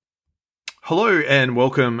Hello and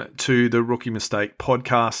welcome to the Rookie Mistake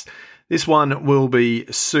podcast. This one will be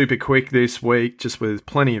super quick this week, just with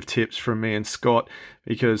plenty of tips from me and Scott,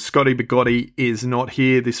 because Scotty Bigotti is not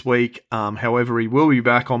here this week. However, he will be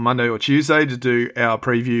back on Monday or Tuesday to do our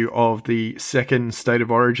preview of the second State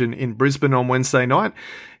of Origin in Brisbane on Wednesday night.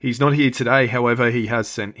 He's not here today, however, he has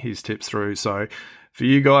sent his tips through. So for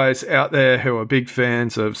you guys out there who are big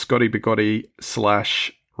fans of Scotty Bigotti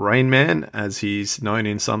 / Rain Man, as he's known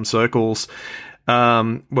in some circles,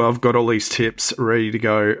 well, I've got all these tips ready to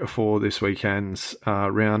go for this weekend's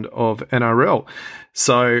round of NRL.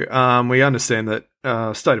 So we understand that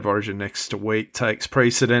State of Origin next week takes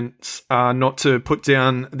precedence, not to put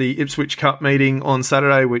down the Ipswich Cup meeting on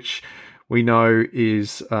Saturday, which we know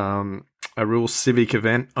is a real civic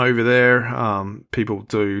event over there. People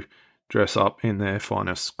do dress up in their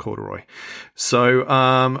finest corduroy. So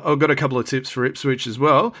I've got a couple of tips for Ipswich as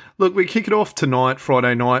well. Look, we kick it off tonight,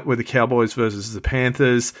 Friday night, with the Cowboys versus the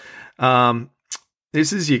Panthers.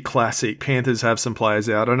 This is your classic. Panthers have some players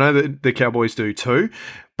out. I know that the Cowboys do too,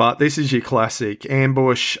 but this is your classic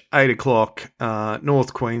ambush, 8 o'clock,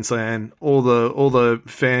 North Queensland. All the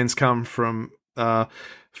fans come from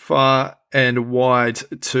far and wide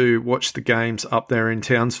to watch the games up there in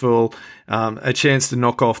Townsville. A chance to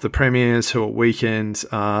knock off the Premiers, who are weakened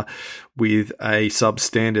with a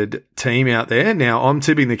substandard team out there. Now, I'm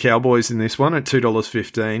tipping the Cowboys in this one at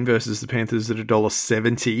 $2.15 versus the Panthers at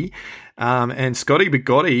 $1.70. And Scotty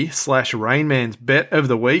Bigotti / Rain Man's bet of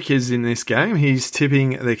the week is in this game. He's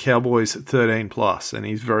tipping the Cowboys 13+, and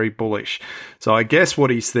he's very bullish. So I guess what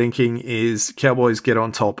he's thinking is Cowboys get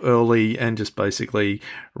on top early and just basically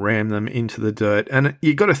ram them into the dirt. And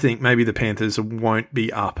you got to think maybe the Panthers won't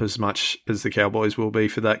be up as much as the Cowboys will be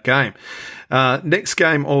for that game. Next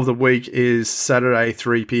game of the week is Saturday,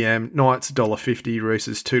 3 p.m. Knights $1.50,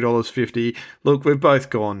 Roosters $2.50. Look, we've both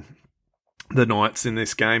gone the Knights in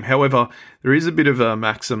this game. However, there is a bit of a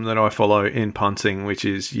maxim that I follow in punting, which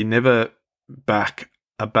is you never back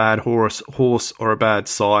a bad horse or a bad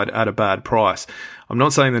side at a bad price. I'm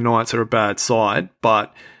not saying the Knights are a bad side,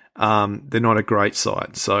 but they're not a great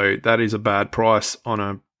side. So that is a bad price on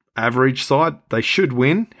an average side. They should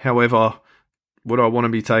win. However, would I want to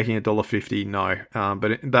be taking $1.50? No.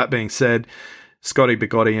 But that being said, Scotty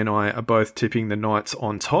Bigotti and I are both tipping the Knights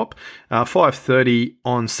on top. 5:30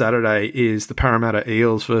 on Saturday is the Parramatta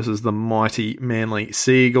Eels versus the mighty Manly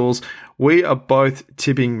Sea Eagles. We are both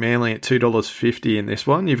tipping Manly at $2.50 in this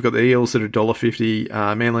one. You've got the Eels at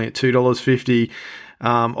 $1.50, Manly at $2.50.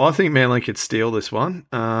 I think Manly could steal this one.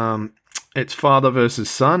 It's father versus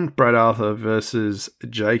son, Brad Arthur versus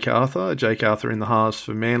Jake Arthur. Jake Arthur in the halves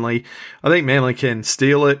for Manly. I think Manly can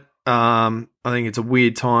steal it. I think it's a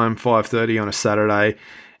weird time, 5:30 on a Saturday,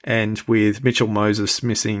 and with Mitchell Moses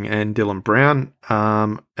missing and Dylan Brown.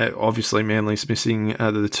 Obviously, Manly's missing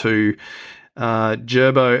the two,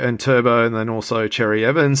 Gerbo and Turbo, and then also Cherry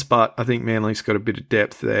Evans, but I think Manly's got a bit of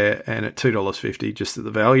depth there, and at $2.50 just at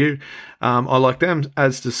the value. I like them,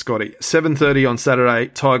 as does Scotty. 7:30 on Saturday,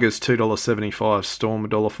 Tigers $2.75, Storm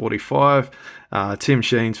 $1.45, Tim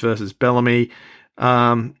Sheens versus Bellamy.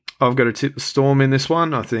 I've got to tip the Storm in this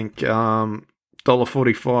one. I think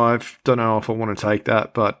 $1.45. Don't know if I want to take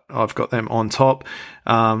that, but I've got them on top.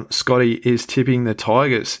 Scotty is tipping the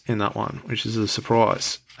Tigers in that one, which is a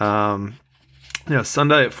surprise. Now,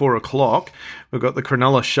 Sunday at 4 o'clock, we've got the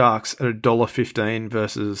Cronulla Sharks at $1.15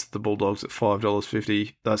 versus the Bulldogs at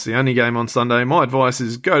 $5.50. That's the only game on Sunday. My advice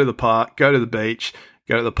is go to the park, go to the beach,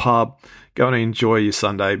 go to the pub, go and enjoy your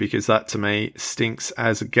Sunday, because that to me stinks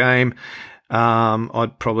as a game.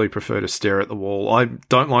 I'd probably prefer to stare at the wall. I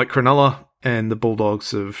don't like Cronulla, and the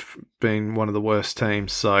Bulldogs have been one of the worst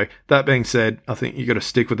teams. So that being said, I think you've got to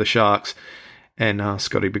stick with the Sharks, and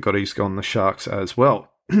Scotty Bigotti's gone the Sharks as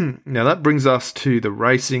well. Now that brings us to the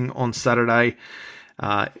racing on Saturday,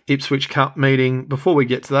 Ipswich Cup meeting. Before we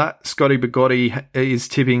get to that, Scotty Bigotti is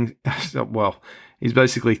tipping, well, he's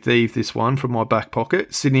basically thieved this one from my back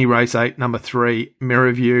pocket. Sydney Race 8, number 3,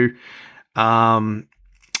 Mirrorview.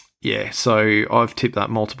 Yeah, so I've tipped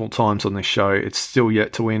that multiple times on this show. It's still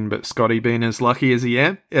yet to win, but Scotty, being as lucky as he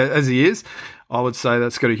is, I would say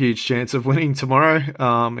that's got a huge chance of winning tomorrow.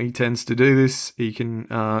 He tends to do this. He can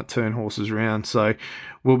turn horses around, so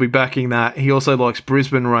we'll be backing that. He also likes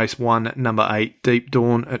Brisbane Race 1, number 8, Deep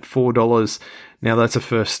Dawn at $4. Now, that's a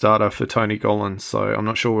first starter for Tony Gollan, so I'm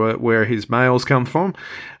not sure where his mails come from.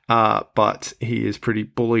 But he is pretty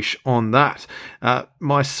bullish on that.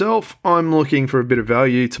 Myself, I'm looking for a bit of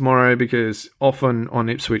value tomorrow, because often on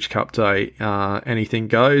Ipswich Cup Day, anything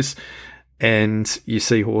goes, and you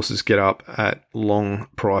see horses get up at long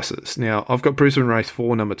prices. Now, I've got Brisbane Race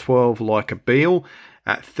 4, number 12, Like a Beal,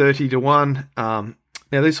 at 30-1.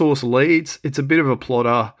 Now, this horse leads. It's a bit of a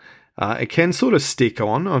plotter. It can sort of stick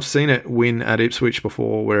on. I've seen it win at Ipswich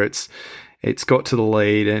before where it's got to the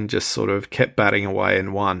lead and just sort of kept batting away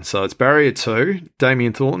and won. So it's barrier 2,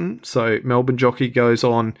 Damien Thornton. So Melbourne jockey goes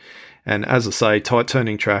on. And as I say, tight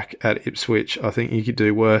turning track at Ipswich. I think you could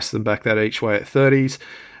do worse than back that each way at 30s.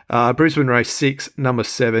 Brisbane race 6, number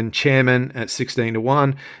 7, Chairman at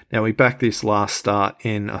 16-1. Now, we backed this last start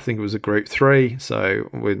in, I think it was a Group 3, so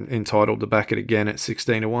we're entitled to back it again at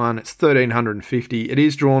 16-1. It's 1,350. It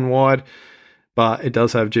is drawn wide, but it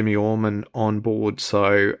does have Jimmy Orman on board,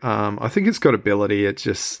 so I think it's got ability. It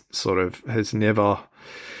just sort of has never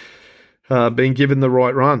been given the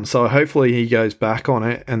right run. So hopefully he goes back on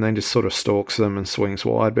it and then just sort of stalks them and swings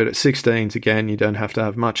wide. But at 16s, again, you don't have to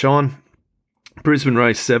have much on. Brisbane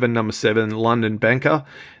race 7, number 7, London Banker.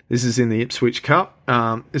 This is in the Ipswich Cup.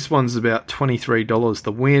 This one's about $23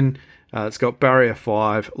 the win. It's got barrier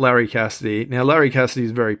 5, Larry Cassidy. Now, Larry Cassidy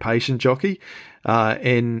is a very patient jockey.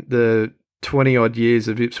 In the 20-odd years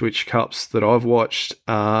of Ipswich Cups that I've watched,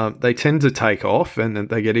 they tend to take off and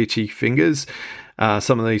they get itchy fingers,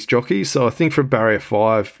 some of these jockeys. So I think for barrier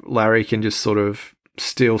 5, Larry can just sort of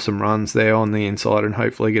steal some runs there on the inside and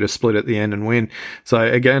hopefully get a split at the end and win. So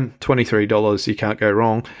again, $23, you can't go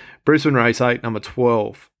wrong. Brisbane race 8, number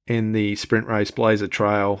 12 in the sprint race, Blazer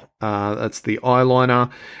Trail. That's the eyeliner.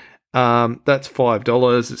 That's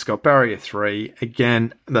 $5. It's got barrier 3.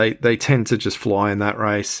 Again, they tend to just fly in that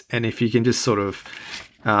race. And if you can just sort of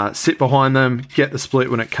sit behind them, get the split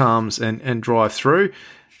when it comes and drive through,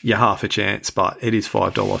 you're half a chance, but it is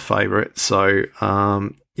 $5 favourite. So,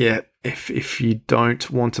 yeah, if you don't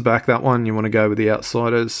want to back that one, you want to go with the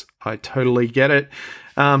outsiders, I totally get it.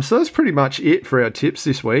 So that's pretty much it for our tips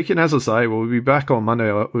this week. And as I say, we'll be back on Monday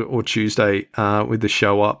or Tuesday with the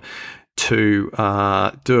show up to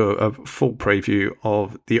do a full preview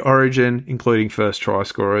of the Origin, including first try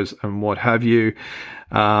scorers and what have you.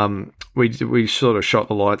 We sort of shot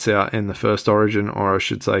the lights out in the first Origin, or I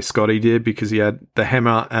should say Scotty did, because he had the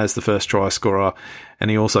hammer as the first try scorer,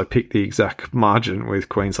 and he also picked the exact margin with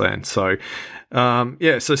Queensland. So,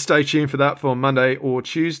 so stay tuned for that for Monday or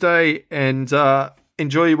Tuesday, and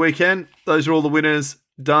enjoy your weekend. Those are all the winners,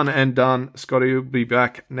 done and done. Scotty will be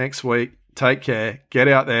back next week. Take care. Get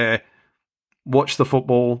out there. Watch the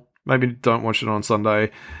football. Maybe don't watch it on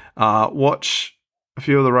Sunday. Watch a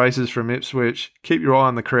few of the races from Ipswich. Keep your eye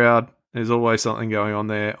on the crowd. There's always something going on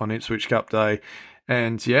there on Ipswich Cup Day.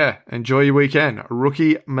 And yeah, enjoy your weekend.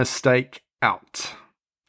 Rookie mistake out.